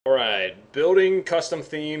Alright, building custom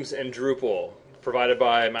themes in Drupal, provided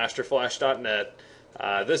by masterflash.net.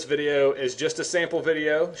 This video is just a sample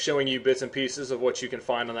video showing you bits and pieces of what you can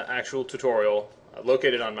find on the actual tutorial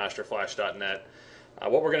located on masterflash.net.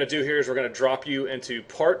 What we're going to do here is we're going to drop you into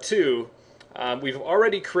part 2. We've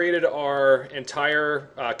already created our entire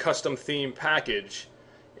custom theme package,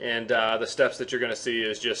 and the steps that you're going to see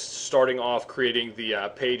is just starting off creating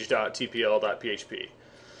the page.tpl.php.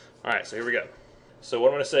 Alright, so here we go. So what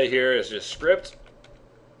I'm going to say here is just script.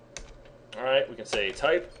 Alright, we can say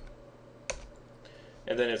type.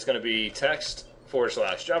 And then it's going to be text /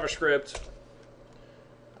 JavaScript.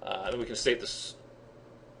 Then we can state this.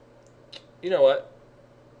 You know what?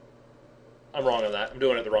 I'm wrong on that. I'm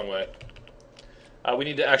doing it the wrong way. We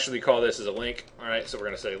need to actually call this as a link. Alright, so we're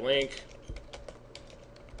going to say link,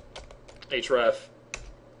 href.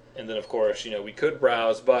 And then, of course, we could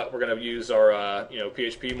browse, but we're going to use our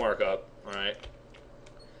PHP markup. Alright.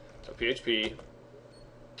 So PHP,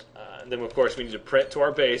 and then of course we need to print to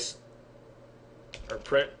our base, or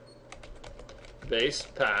print base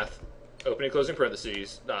path, opening closing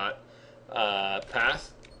parentheses, dot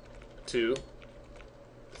path to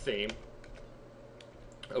theme,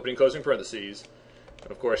 opening closing parentheses,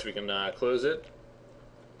 and of course we can close it,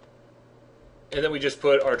 and then we just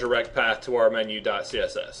put our direct path to our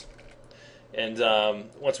menu.css. And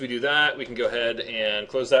once we do that, we can go ahead and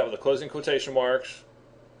close that with the closing quotation marks.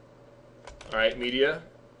 All right, media,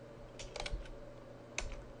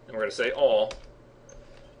 and we're going to say all.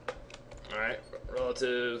 All right,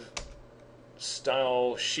 relative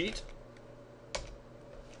style sheet,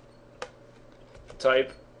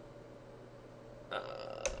 type,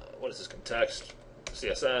 what is this, context,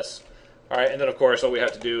 CSS. All right, and then of course all we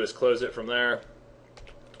have to do is close it from there.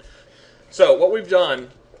 So what we've done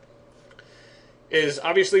is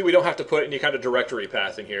obviously we don't have to put any kind of directory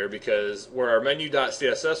path in here because where our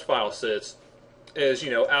menu.css file sits is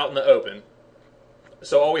out in the open.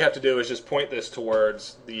 So all we have to do is just point this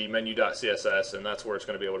towards the menu.css, and that's where it's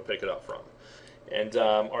going to be able to pick it up from. And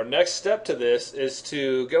our next step to this is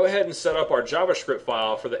to go ahead and set up our JavaScript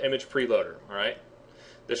file for the image preloader. All right,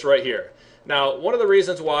 this right here. Now, one of the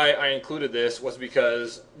reasons why I included this was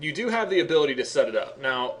because you do have the ability to set it up.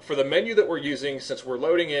 Now, for the menu that we're using, since we're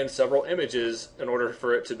loading in several images in order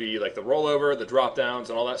for it to be like the rollover, the drop downs,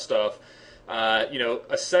 and all that stuff,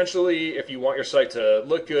 essentially, if you want your site to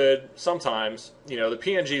look good, sometimes, the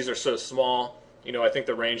PNGs are so small, I think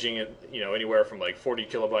they're ranging at, anywhere from like 40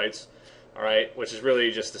 kilobytes, all right, which is really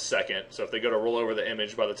just a second. So if they go to roll over the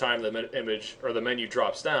image, by the time the image or the menu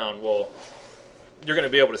drops down, well, you're going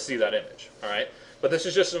to be able to see that image, all right? But this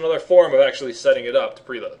is just another form of actually setting it up to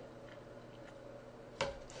preload.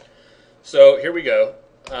 So here we go.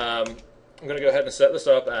 I'm going to go ahead and set this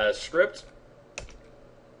up as script,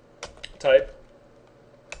 type,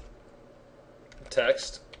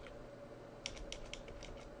 text,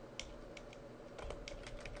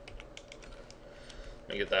 let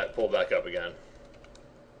me get that pulled back up again.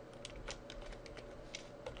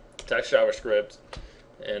 Text JavaScript.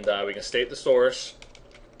 And we can state the source,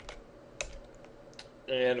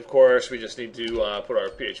 and of course we just need to put our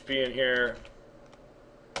PHP in here.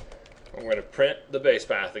 We're going to print the base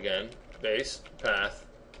path again, base path,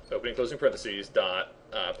 opening closing parentheses, dot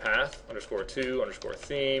path _ to _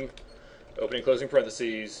 theme, opening closing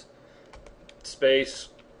parentheses, space,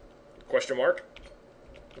 question mark,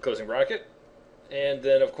 closing bracket, and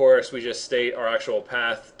then of course we just state our actual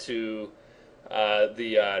path to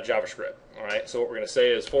the JavaScript. All right, so what we're going to say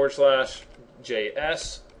is /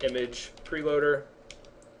 JS image preloader.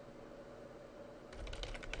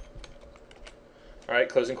 All right,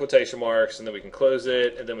 closing quotation marks, and then we can close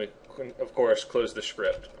it, and then we can, of course, close the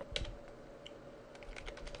script.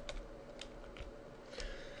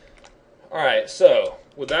 All right, so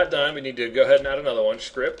with that done, we need to go ahead and add another one.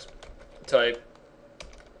 Script type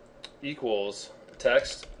equals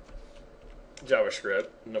text JavaScript,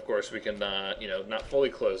 and of course we can not fully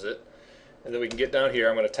close it, and then we can get down here.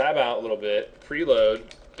 I'm going to tab out a little bit, preload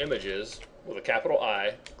images with a capital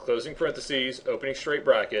I, closing parentheses, opening straight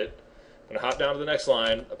bracket. I'm going to hop down to the next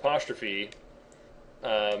line, apostrophe,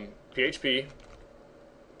 PHP,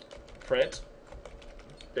 print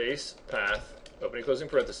base path, opening closing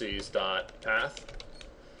parentheses, dot path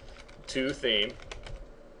to theme,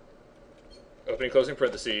 opening closing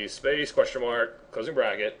parentheses, space, question mark, closing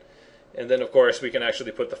bracket. And then, of course, we can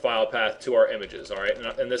actually put the file path to our images. All right.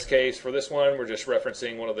 And in this case, for this one, we're just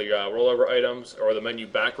referencing one of the rollover items or the menu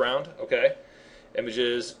background. Okay.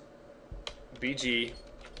 Images, BG,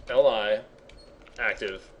 LI,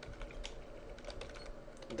 active,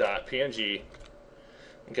 .png.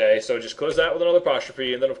 Okay, so just close that with another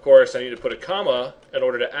apostrophe, and then of course I need to put a comma in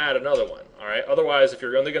order to add another one. All right. Otherwise, if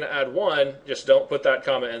you're only going to add one, just don't put that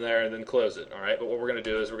comma in there and then close it. All right. But what we're going to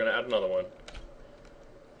do is we're going to add another one.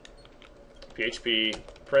 PHP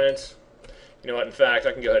print. You know what? In fact,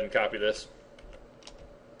 I can go ahead and copy this.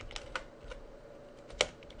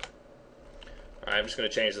 All right, I'm just going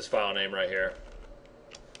to change this file name right here.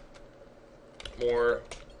 More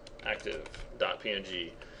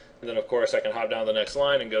active.png. And then, of course, I can hop down to the next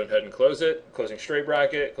line and go ahead and close it. Closing straight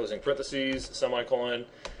bracket, closing parentheses, semicolon. And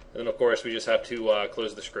then, of course, we just have to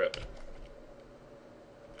close the script.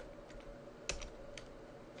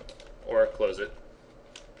 Or close it.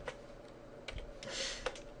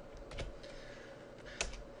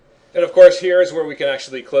 And, of course, here is where we can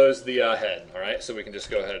actually close the head. All right, so we can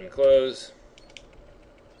just go ahead and close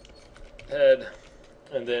head.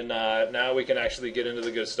 And then now we can actually get into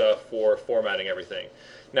the good stuff for formatting everything.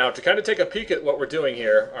 Now, to kind of take a peek at what we're doing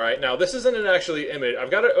here, all right, now this isn't an actually image. I've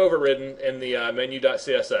got it overridden in the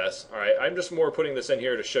menu.css, all right. I'm just more putting this in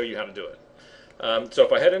here to show you how to do it. So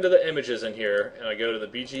if I head into the images in here and I go to the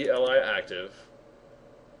BGLI active,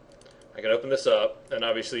 I can open this up, and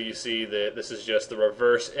obviously you see that this is just the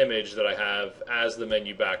reverse image that I have as the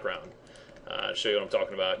menu background. To show you what I'm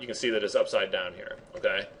talking about, you can see that it's upside down here,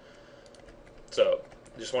 okay. So,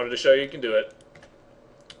 just wanted to show you can do it.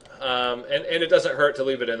 And it doesn't hurt to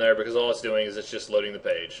leave it in there because all it's doing is it's just loading the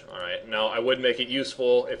page. All right. Now, I would make it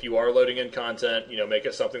useful if you are loading in content. You know, make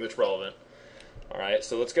it something that's relevant. All right.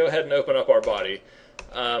 So let's go ahead and open up our body.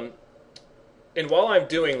 And while I'm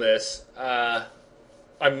doing this, I'm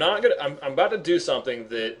about to do something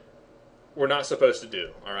that we're not supposed to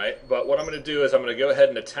do. All right. But what I'm going to do is I'm going to go ahead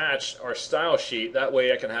and attach our style sheet. That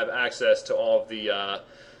way, I can have access to all of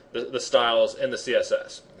the styles in the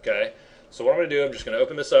CSS. Okay. So what I'm going to do, I'm just going to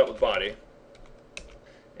open this up with body,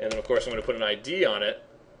 and then of course I'm going to put an ID on it,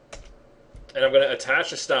 and I'm going to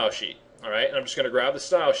attach a style sheet. All right, and I'm just going to grab the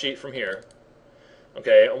style sheet from here.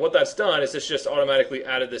 Okay, and what that's done is it's just automatically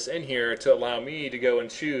added this in here to allow me to go and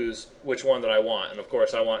choose which one that I want. And of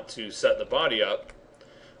course I want to set the body up.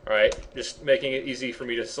 All right, just making it easy for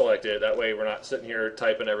me to select it. That way we're not sitting here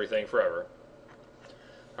typing everything forever.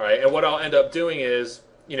 All right, and what I'll end up doing is,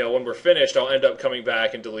 you know, when we're finished, I'll end up coming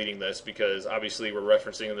back and deleting this because obviously we're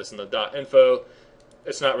referencing this in the .info.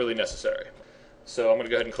 It's not really necessary. So I'm going to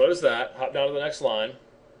go ahead and close that, hop down to the next line.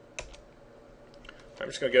 I'm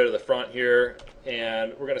just going to go to the front here,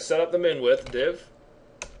 and we're going to set up the min width div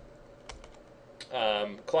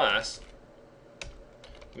class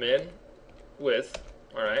min width.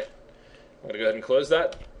 All right, I'm going to go ahead and close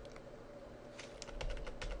that.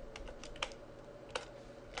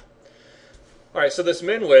 All right, so this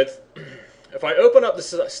min width, if I open up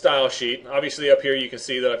the style sheet, obviously up here you can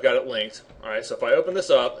see that I've got it linked. All right, so if I open this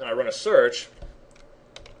up and I run a search,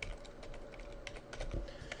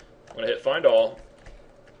 I'm going to hit find all.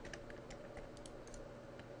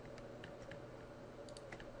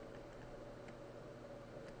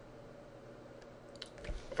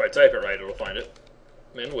 If I type it right, it'll find it.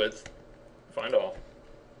 Min width, find all.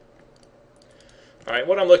 All right,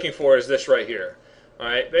 what I'm looking for is this right here. All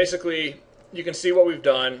right, basically, you can see what we've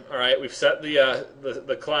done. All right, we've set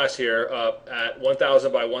the class here up at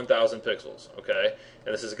 1,000 by 1,000 pixels. Okay,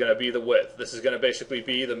 and this is going to be the width. This is going to basically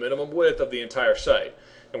be the minimum width of the entire site,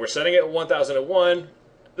 and we're setting it at 1,001.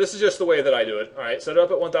 This is just the way that I do it. All right, set it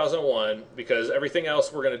up at 1,001 because everything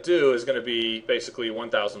else we're going to do is going to be basically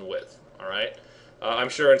 1,000 width. All right. I'm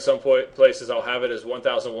sure in some places I'll have it as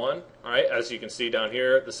 1001. All right, as you can see down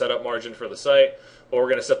here, the setup margin for the site. But we're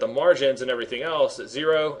going to set the margins and everything else at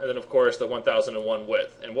 0, and then of course the 1001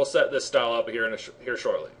 width. And we'll set this style up here here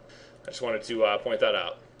shortly. I just wanted to point that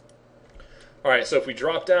out. All right, so if we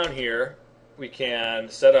drop down here, we can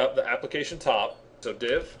set up the application top. So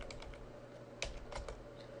div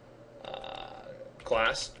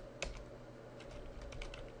class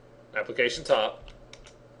application top.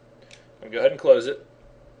 I'm going to go ahead and close it.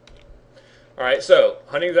 All right, so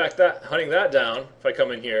hunting that down, if I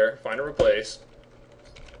come in here, find and replace,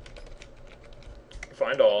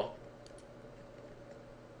 find all,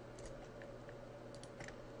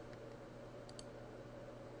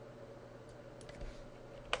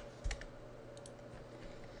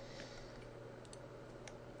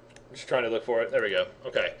 I'm just trying to look for it. There we go.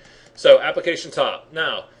 Okay, so application top.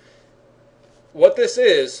 Now, what this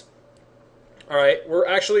is, all right, we're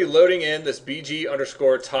actually loading in this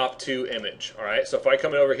BG_top2 image. All right, so if I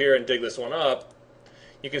come over here and dig this one up,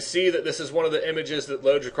 you can see that this is one of the images that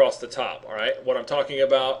loads across the top. All right, what I'm talking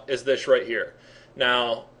about is this right here.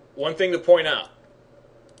 Now, one thing to point out,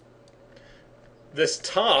 this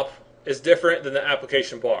top is different than the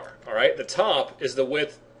application bar. All right, the top is the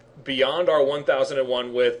width beyond our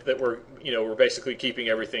 1001 width that we're basically keeping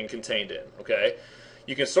everything contained in. Okay,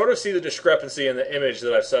 you can sort of see the discrepancy in the image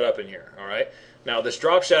that I've set up in here. All right, now this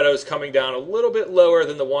drop shadow is coming down a little bit lower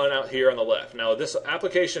than the one out here on the left. Now this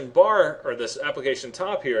application bar, or this application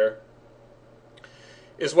top here,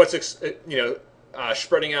 is what's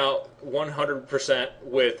spreading out 100%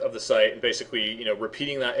 width of the site, and basically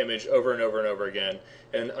repeating that image over and over and over again,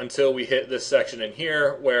 and until we hit this section in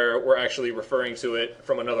here where we're actually referring to it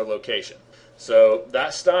from another location. So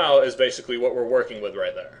that style is basically what we're working with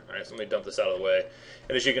right there. All right, so let me dump this out of the way.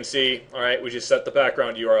 And as you can see, all right, we just set the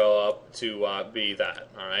background URL up to be that.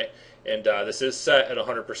 All right, and this is set at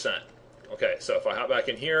 100%. Okay, so if I hop back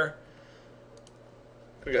in here,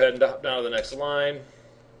 we go ahead and hop down to the next line.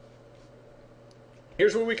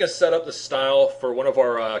 Here's where we can set up the style for one of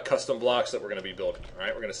our custom blocks that we're going to be building. All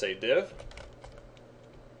right, we're going to say div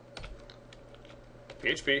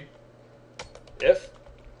PHP if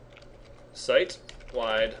site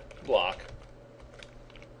wide block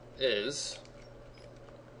is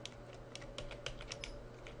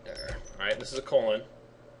there. All right, this is a colon.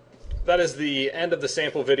 That is the end of the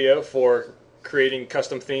sample video for creating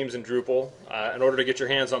custom themes in Drupal. In order to get your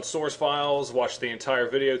hands on source files, watch the entire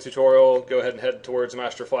video tutorial, go ahead and head towards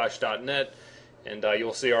masterflash.net, and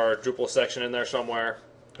you'll see our Drupal section in there somewhere.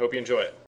 Hope you enjoy it.